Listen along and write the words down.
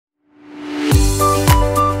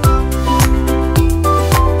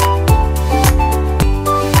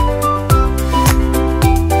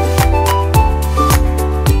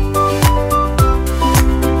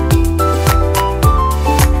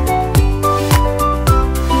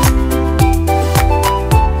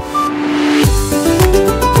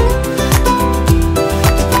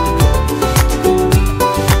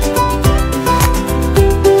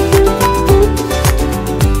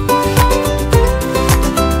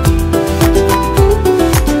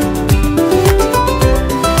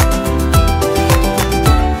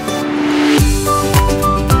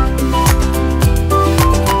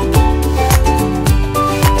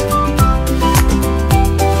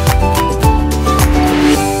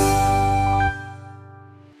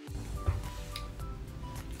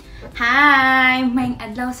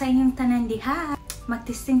adlaw sa inyong tanan diha.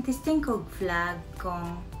 Magtisting-tisting ko vlog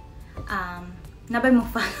kung nabay mo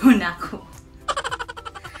follow na ako.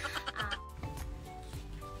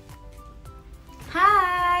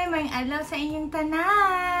 Hi! May adlaw sa inyong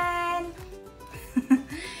tanan!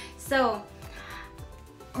 So,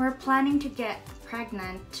 we're planning to get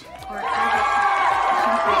pregnant or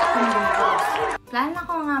syempre, ako na magburos. Plan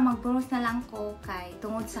ako nga magburos na lang ko kay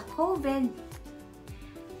tungod sa COVID.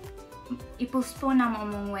 I-postpone na mo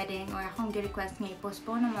mong wedding or akong gi-request nga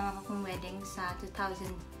i-postpone na mo akong wedding sa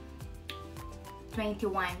 2021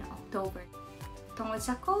 October. Tungod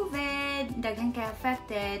sa COVID, daghan kay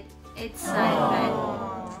affected, it's sad but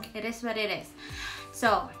it is what it is.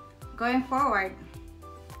 So, going forward,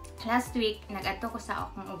 last week, nag-ato ko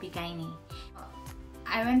sa akong ubigayni.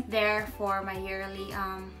 I went there for my yearly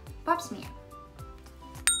pap smear.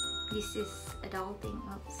 This is adulting,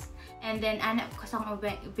 oops. And then, anak ko sa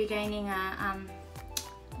ubigayni nga,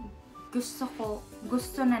 gusto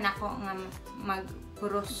na nako nga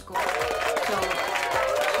magburos ko. So,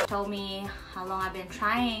 she told me how long I've been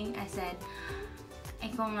trying. I said,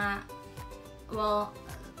 well,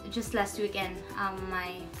 just last weekend,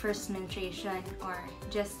 my first menstruation or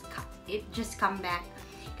it just come back.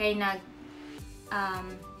 Kaya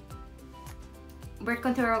birth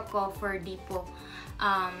control ko for Dipo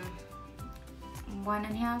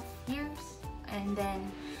 1.5 years, and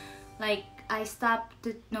then like I stopped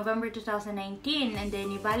to November 2019, and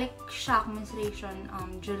then ibalik siya akong menstruation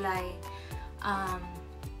July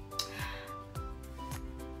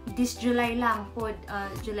this July lang po,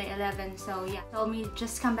 July 11. So yeah, told me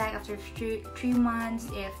just come back after 3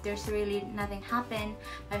 months if there's really nothing happen,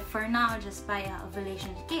 but for now just buy a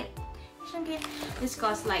ovulation kit. This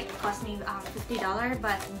cost me $50,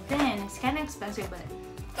 but then it's kind of expensive,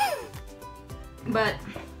 but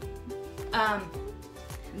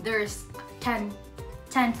there's 10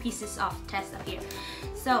 pieces of test up here.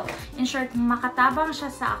 So, in short, makatabang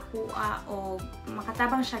siya sa ako o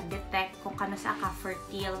makatabang siya detect kung kano sa ka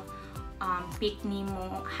fertile peak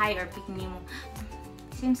nimo, high or peak nimo.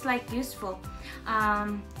 Seems like useful.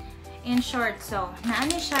 In short, so,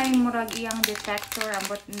 naani siya yung murag iyang detector,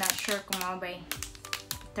 but not sure kung mabay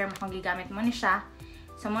term kung gigamit mo ni siya.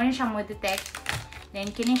 So, mo ni siya mo detect. Then,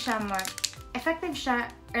 kini siya more effective siya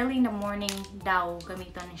early in the morning daw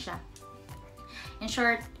gamiton ni siya. In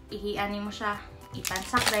short, ihiani mo siya,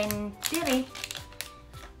 ipansak din diri,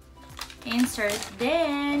 insert,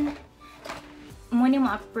 then muna mo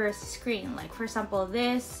upper screen. Like for example,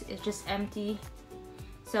 this is just empty,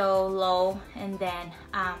 so low, and then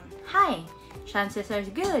high, chances are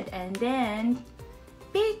good, and then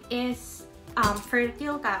big is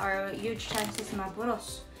fertile ka or huge chances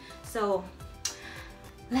maburos. So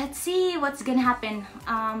let's see what's gonna happen.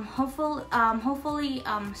 Hopefully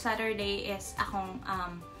Saturday is akong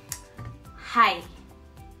high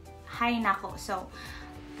na ko. So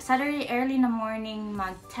Saturday early in the morning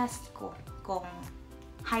mag-test ko kung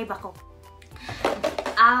high ba ko.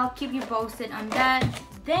 I'll keep you posted on that.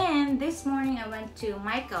 Then this morning I went to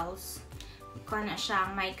Michael's. Kuha na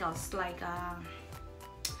siya Michael's, like a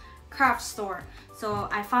craft store. So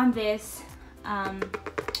I found this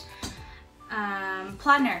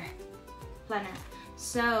planner.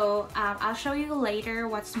 So I'll show you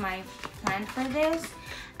later what's my plan for this.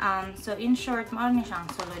 So in short, mao ni siyang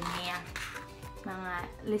sulod niya. Mga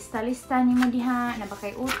lista-lista ni mo diha, na ba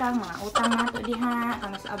kay utang, mga utang nato diha,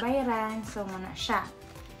 kung sa abayran, so muna siya.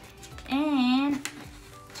 And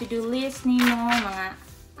to-do list nimo, mga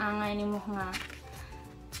angay nimo nga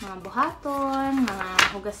mga buhaton,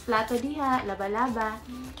 mga hugas plato diha, laba-laba.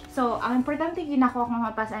 So, ang importante ginako akong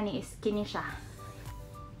mapasan ni is kini siya.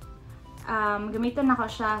 Gamiton nako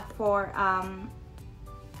siya for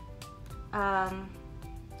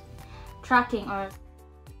tracking or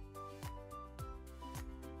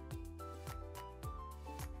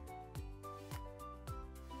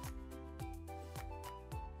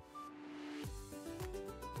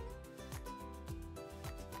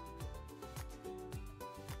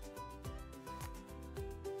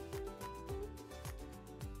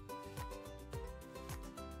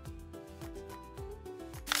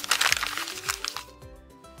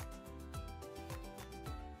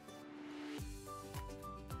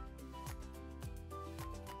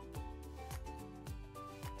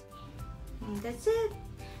that's it.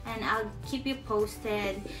 And I'll keep you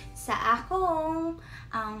posted sa akong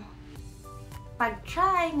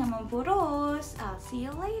pag-try nga maburos. I'll see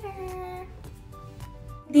you later.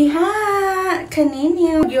 Diha,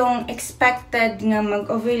 kaninyo yung expected nga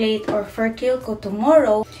mag-ovulate or fertile ko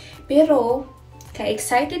tomorrow. Pero,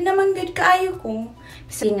 ka-excited naman good kaayo ko.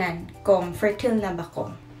 Singan kung fertile na ba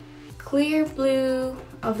ko. Clear blue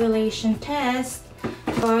ovulation test.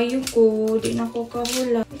 Kayo ko, di na ko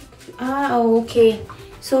kahula. Okay.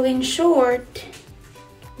 So, in short,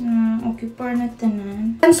 okay pa na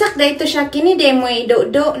tanan. Pansak da ito siya, kini de mo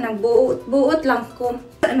do nagbuot lang ko.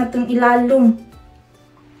 Ano itong ilalong?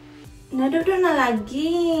 Nadodo na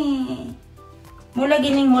lagi. Mula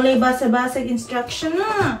gining mulay basa-basag instruction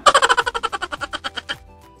na.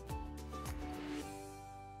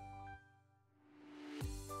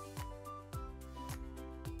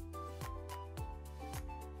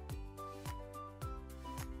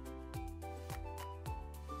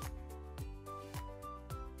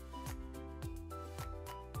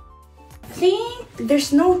 Think there's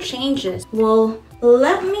no changes. Well,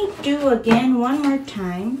 let me do again one more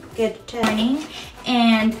time. Get turning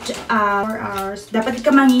and 4 hours. Dapat di ka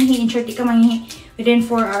manghihi, ensure di ka manghihi within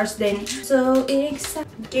 4 hours then. So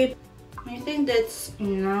exactly, I think that's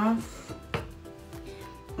enough.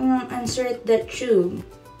 Insert the tube.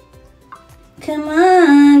 Come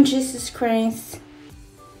on, Jesus Christ.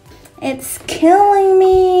 It's killing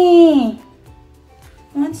me.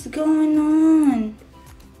 What's going on?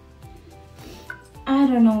 I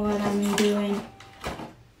don't know what I'm doing.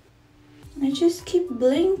 I just keep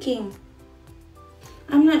blinking.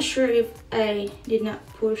 I'm not sure if I did not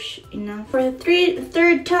push enough. For the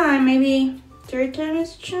third time, maybe third time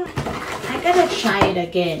is a charm. I gotta try it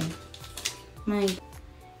again. My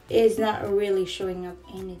is not really showing up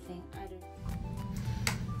anything. I don't know.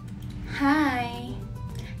 Hi.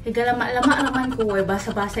 Lama naman ko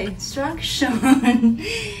basa-basa instruction.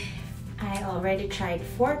 I already tried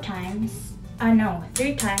 4 times. No,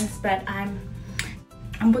 3 times, but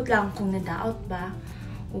ambot lang kung nadaot ba,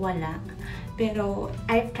 wala. Pero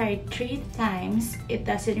I've tried 3 times. It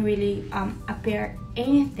doesn't really appear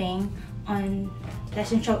anything on,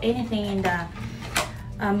 doesn't show anything in the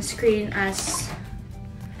screen as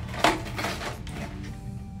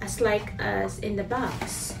like as in the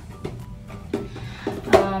box.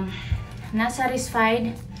 Not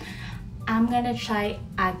satisfied. I'm gonna try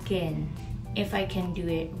again. If I can do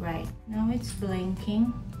it right. Now it's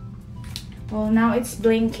blinking. Well, now it's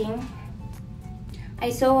blinking.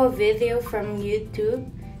 I saw a video from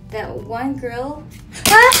YouTube that one girl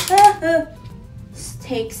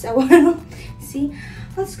takes a while. See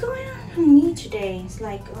what's going on with me today? It's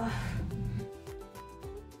like, ugh.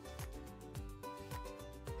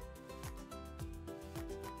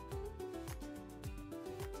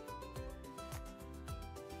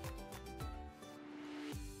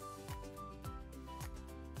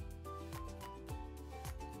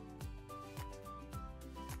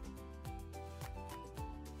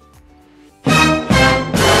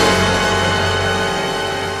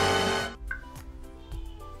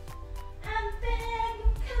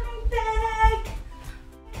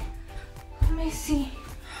 See.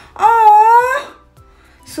 Oh,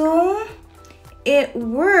 so it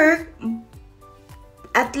worked.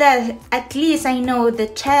 At least I know the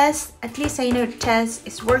test. At least I know the test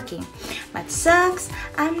is working. But sucks,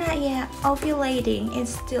 I'm not yet ovulating.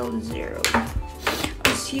 It's still 0.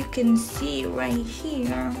 As you can see right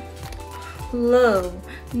here, low,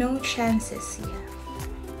 no chances yet.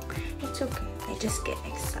 It's okay. I just get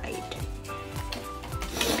excited.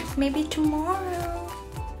 Maybe tomorrow.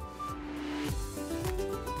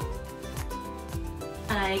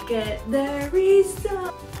 I get the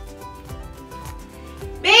result.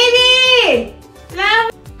 Baby!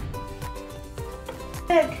 Love.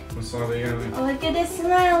 Look. What's all the other? Look at this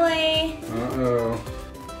smiley. Uh-oh.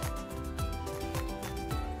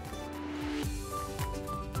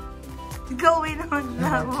 What's going on,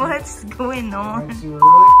 love? What's going on?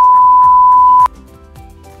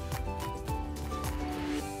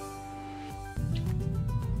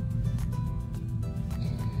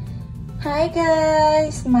 Hi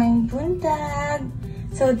guys, my buntag.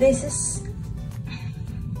 So this is